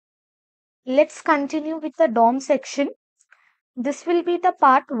Let's continue with the DOM section. This will be the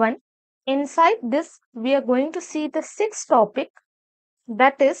part 1. Inside this, we are going to see the sixth topic,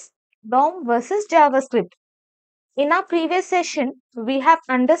 that is DOM versus JavaScript. In our previous session, we have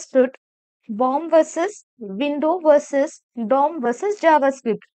understood BOM versus window versus DOM versus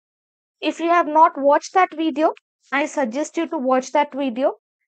JavaScript. If you have not watched that video, I suggest you to watch that video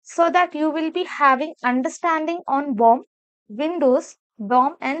so that you will be having understanding on BOM, Windows,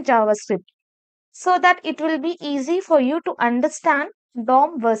 DOM and JavaScript, so that it will be easy for you to understand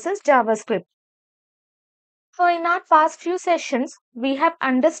DOM versus JavaScript. So in our past few sessions, we have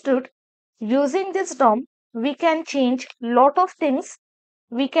understood using this DOM, we can change lot of things.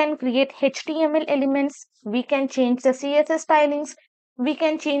 We can create HTML elements, we can change the CSS stylings, we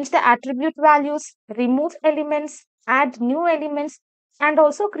can change the attribute values, remove elements, add new elements, and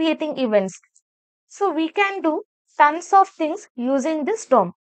also creating events. So we can do tons of things using this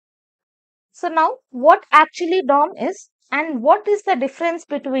DOM. So now what actually DOM is and what is the difference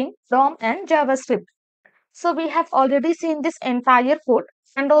between DOM and JavaScript? So we have already seen this entire code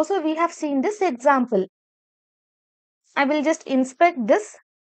and also we have seen this example. I will just inspect this.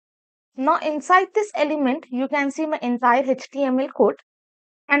 Now inside this element, you can see my entire HTML code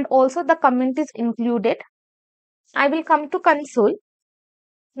and also the comment is included. I will come to console.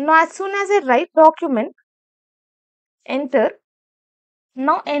 Now as soon as I write document, enter.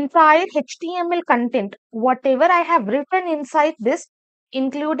 Now entire HTML content, whatever I have written inside this,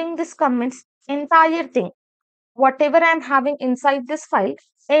 including this comments, entire thing, whatever I am having inside this file,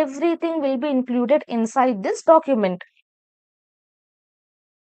 everything will be included inside this document.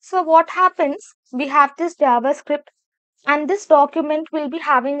 So what happens? We have this JavaScript and this document will be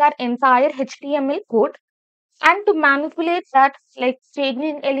having our entire HTML code, and to manipulate that, like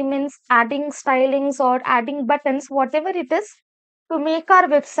changing elements, adding stylings or adding buttons, whatever it is, to make our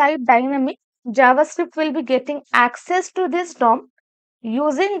website dynamic, JavaScript will be getting access to this DOM.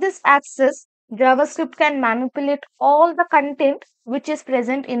 Using this access, JavaScript can manipulate all the content which is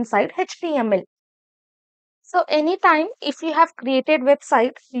present inside HTML. So anytime if you have created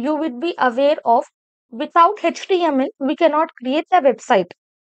website, you would be aware of without HTML, we cannot create the website.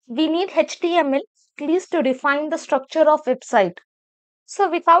 We need HTML at least to define the structure of website.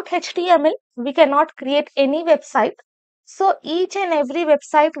 So without HTML, we cannot create any website. So each and every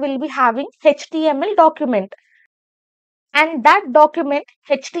website will be having HTML document. And that document,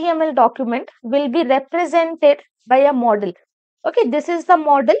 HTML document, will be represented by a model. Okay, this is the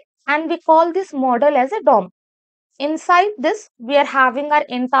model and we call this model as a DOM. Inside this, we are having our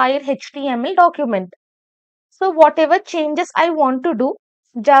entire HTML document. So whatever changes I want to do,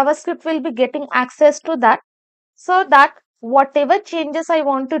 JavaScript will be getting access to that, so that whatever changes I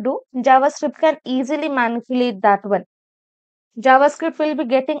want to do, JavaScript can easily manipulate that one. JavaScript will be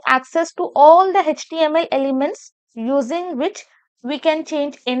getting access to all the HTML elements using which we can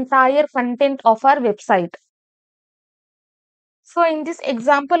change entire content of our website. So in this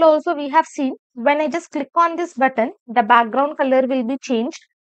example also we have seen when I just click on this button, the background color will be changed.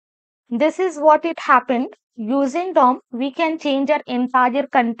 This is what it happened. Using DOM, we can change our entire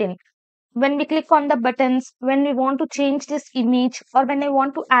content. When we click on the buttons, when we want to change this image, or when I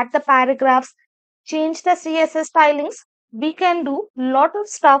want to add the paragraphs, change the CSS stylings, we can do lot of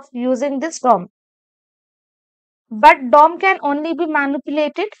stuff using this DOM. But DOM can only be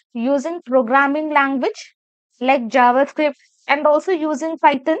manipulated using programming language like JavaScript, and also using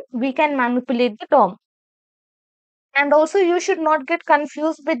Python, we can manipulate the DOM. And also you should not get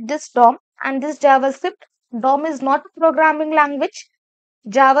confused with this DOM and this JavaScript. DOM is not a programming language.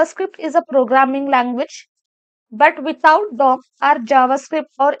 JavaScript is a programming language. But without DOM, our JavaScript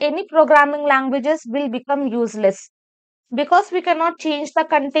or any programming languages will become useless because we cannot change the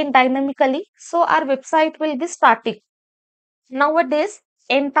content dynamically. So our website will be static. Nowadays,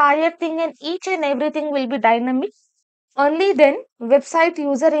 entire thing and each and everything will be dynamic. Only then website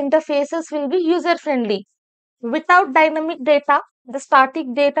user interfaces will be user friendly. Without dynamic data, the static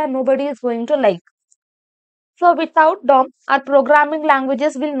data nobody is going to like. So without DOM, our programming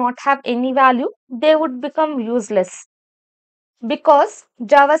languages will not have any value. They would become useless because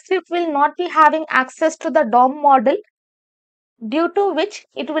JavaScript will not be having access to the DOM model, due to which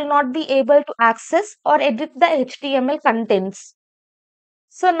it will not be able to access or edit the HTML contents.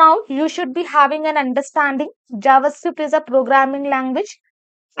 So now you should be having an understanding. JavaScript is a programming language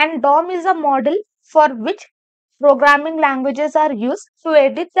and DOM is a model for which programming languages are used to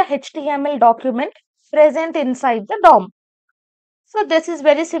edit the HTML document present inside the DOM. So this is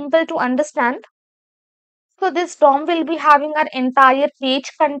very simple to understand. So this DOM will be having our entire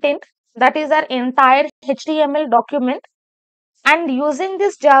page content, that is our entire HTML document, And using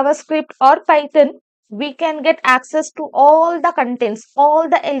this JavaScript or Python, we can get access to all the contents, all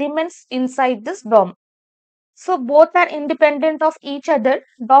the elements inside this DOM. So both are independent of each other.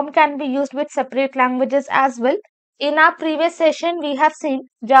 DOM can be used with separate languages as well. In our previous session, we have seen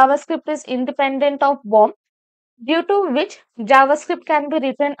JavaScript is independent of BOM, due to which JavaScript can be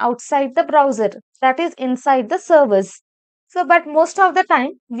written outside the browser, that is inside the servers. So, but most of the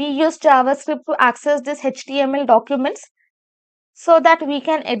time we use JavaScript to access these HTML documents so that we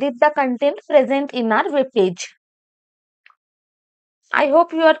can edit the content present in our web page. I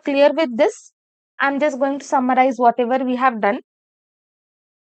hope you are clear with this. I'm just going to summarize whatever we have done.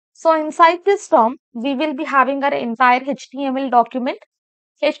 So inside this DOM, we will be having our entire HTML document.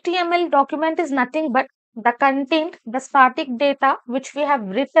 HTML document is nothing but the content, the static data which we have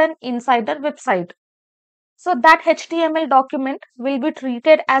written inside our website. So that HTML document will be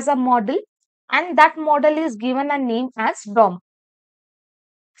treated as a model, and that model is given a name as DOM.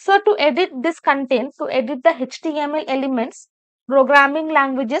 So to edit this content, to edit the HTML elements, programming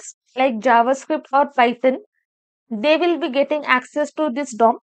languages like JavaScript or Python, they will be getting access to this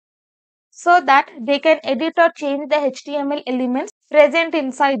DOM so that they can edit or change the HTML elements present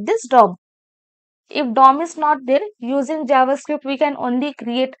inside this DOM. If DOM is not there, using JavaScript, we can only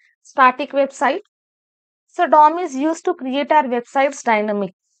create static website. So DOM is used to create our websites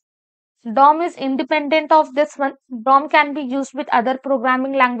dynamic. DOM is independent of this one. DOM can be used with other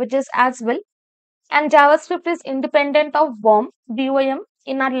programming languages as well. And JavaScript is independent of BOM.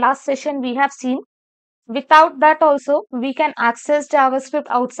 In our last session, we have seen. Without that also, we can access JavaScript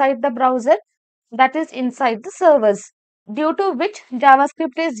outside the browser, that is inside the servers, due to which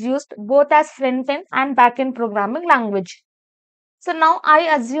JavaScript is used both as front-end and back-end programming language. So now I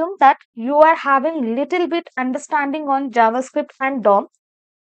assume that you are having little bit understanding on JavaScript and DOM.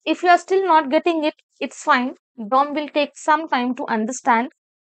 If you are still not getting it, it's fine. DOM will take some time to understand.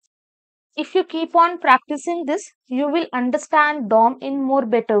 If you keep on practicing this, you will understand DOM in more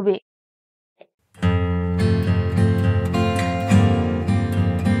better way.